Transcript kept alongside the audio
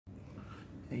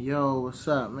Hey, yo, what's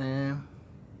up, man?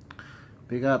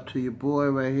 Big up to your boy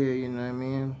right here, you know what I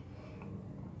mean?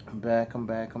 I'm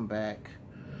back.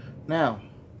 Now,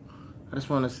 I just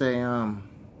want to say, I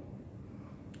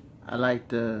like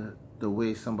the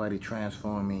way somebody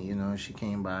transformed me, you know. She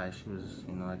came by, she was,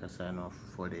 you know, like I said, I know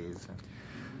for 4 days.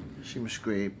 And she was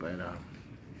great, but,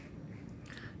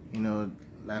 you know,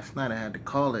 last night I had to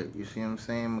call it, you see what I'm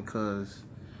saying? Because,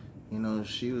 you know,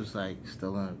 she was like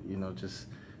still, you know, just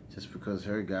because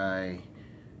her guy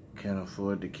can't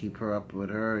afford to keep her up with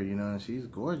her, you know, and she's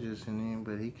gorgeous,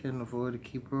 but he couldn't afford to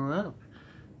keep her up.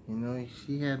 You know,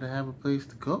 she had to have a place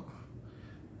to go.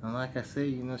 And like I said,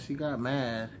 you know, she got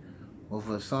mad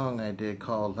over a song I did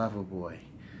called Lover Boy.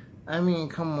 I mean,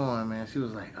 come on, man. She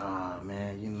was like, oh,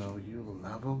 man, you know, you a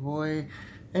lover boy.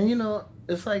 And, you know,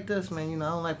 it's like this, man. You know, I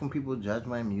don't like when people judge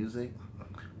my music.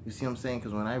 You see what I'm saying?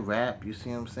 Because when I rap, you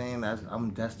see what I'm saying?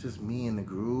 That's just me in the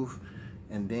groove.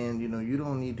 And then, you know, you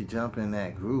don't need to jump in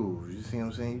that groove. You see what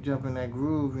I'm saying? You jump in that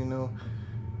groove, you know,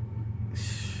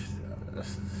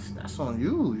 that's on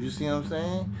you. You see what I'm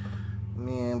saying?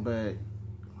 Man, but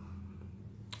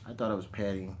I thought it was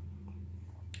petty.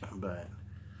 But,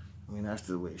 I mean, that's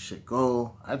the way shit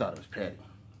go. I thought it was petty.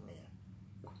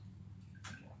 Man.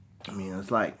 I mean, it's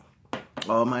like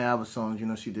all my other songs, you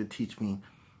know, she did teach me.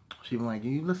 She was like,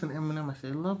 you listen to Eminem? I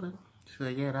said, a little bit. She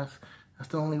said, yeah, that's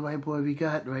the only white boy we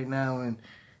got right now. And,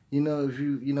 you know,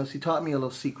 she taught me a little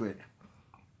secret.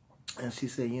 And she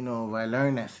said, you know, if I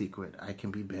learn that secret, I can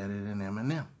be better than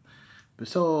Eminem. But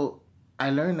so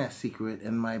I learned that secret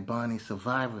in my Bonnie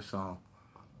Survivor song.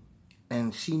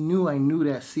 And she knew I knew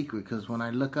that secret because when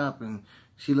I look up and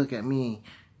she looked at me,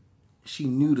 she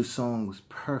knew the song was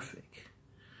perfect.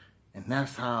 And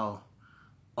that's how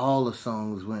all the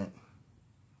songs went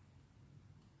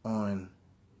on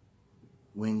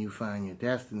When You Find Your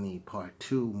Destiny Part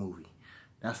 2 movie.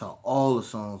 That's how all the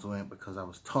songs went because I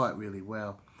was taught really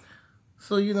well.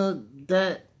 So, you know,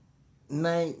 that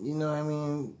night, you know, I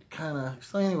mean, kind of,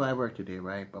 so anyway, I worked today,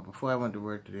 right? But before I went to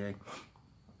work today,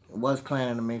 I was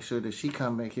planning to make sure that she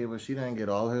come back here, but she didn't get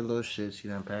all her little shit. She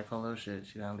didn't pack all her shit.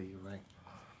 She didn't leave, right?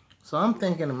 So I'm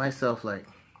thinking to myself, like,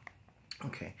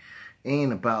 okay, it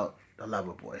ain't about the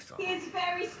Lover Boy song. He's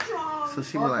very strong. So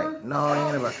she was like, no, it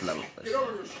ain't about the Lover Boy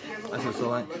song. I said,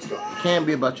 so it can't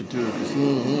be about your dude, because he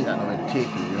ain't got nowhere to take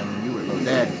you. You know what I mean? You with Lil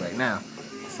Daddy right now.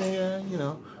 So, yeah, you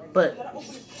know. But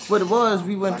what it was,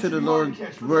 we went to the Lord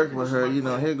work with her. You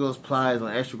know, here goes Plies on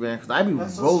Instagram. Because I be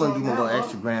rolling through my little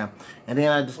Instagram. And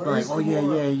then I just be like, oh,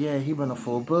 yeah, he been a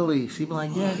full bully. She be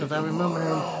like, yeah, because I remember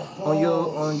him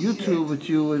on YouTube with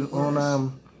you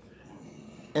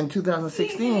in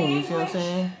 2016. You see what I'm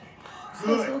saying?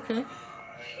 So I said, okay.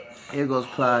 Here goes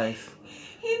Plies.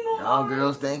 Y'all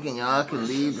girls thinking y'all can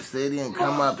leave the city and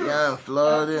come up here in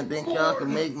Florida and think y'all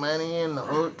can make money in the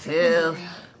hotel.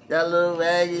 That little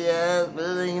raggy ass,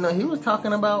 you know, he was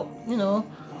talking about, you know,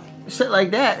 shit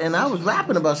like that, and I was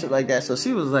rapping about shit like that. So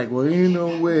she was like, well, ain't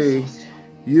no way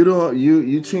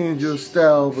you change your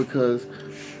style because,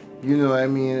 you know, I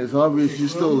mean, it's obvious you're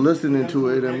still listening to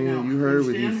it. I mean, you heard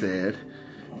what he said.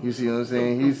 You see what I'm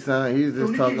saying? He's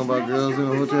just talking about girls in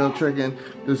a hotel tricking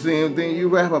the same thing you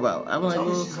rap about. I'm like,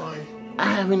 well,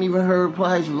 I haven't even heard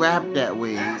Plies rap that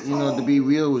way, you know, to be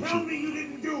real with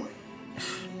you.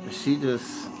 She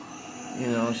just, you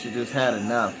know, she just had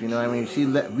enough, you know what I mean?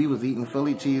 We was eating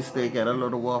Philly cheesesteak at a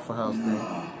little Waffle House thing.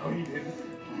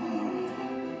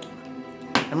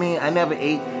 I mean, I never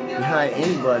ate behind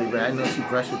anybody, but I know she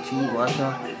brushed her teeth,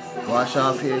 wash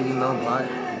off here, you know,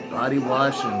 body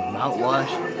wash and mouth wash.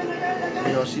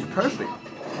 You know, she's perfect.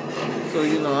 So,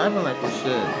 you know, I've been like, well,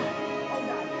 shit.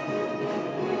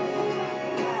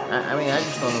 I mean, I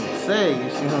just don't know what to say, you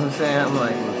see what I'm saying? I'm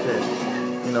like, well, shit.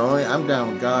 You know, I'm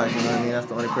down with God, you know what I mean? That's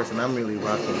the only person I'm really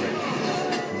rocking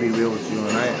with, to be real with you.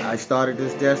 And I started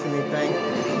this Destiny thing.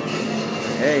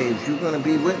 Hey, if you're going to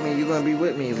be with me, you're going to be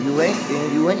with me. If you ain't,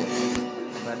 then you ain't.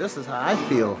 Now, this is how I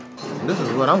feel. This is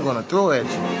what I'm going to throw at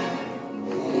you.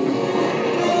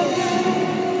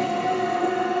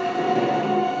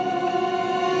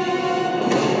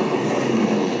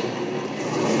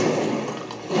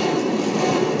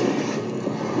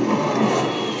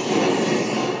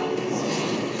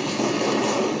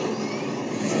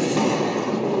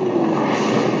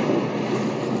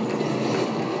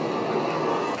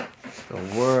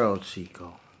 The world,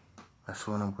 Chico. That's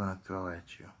what I'm going to throw at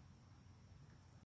you.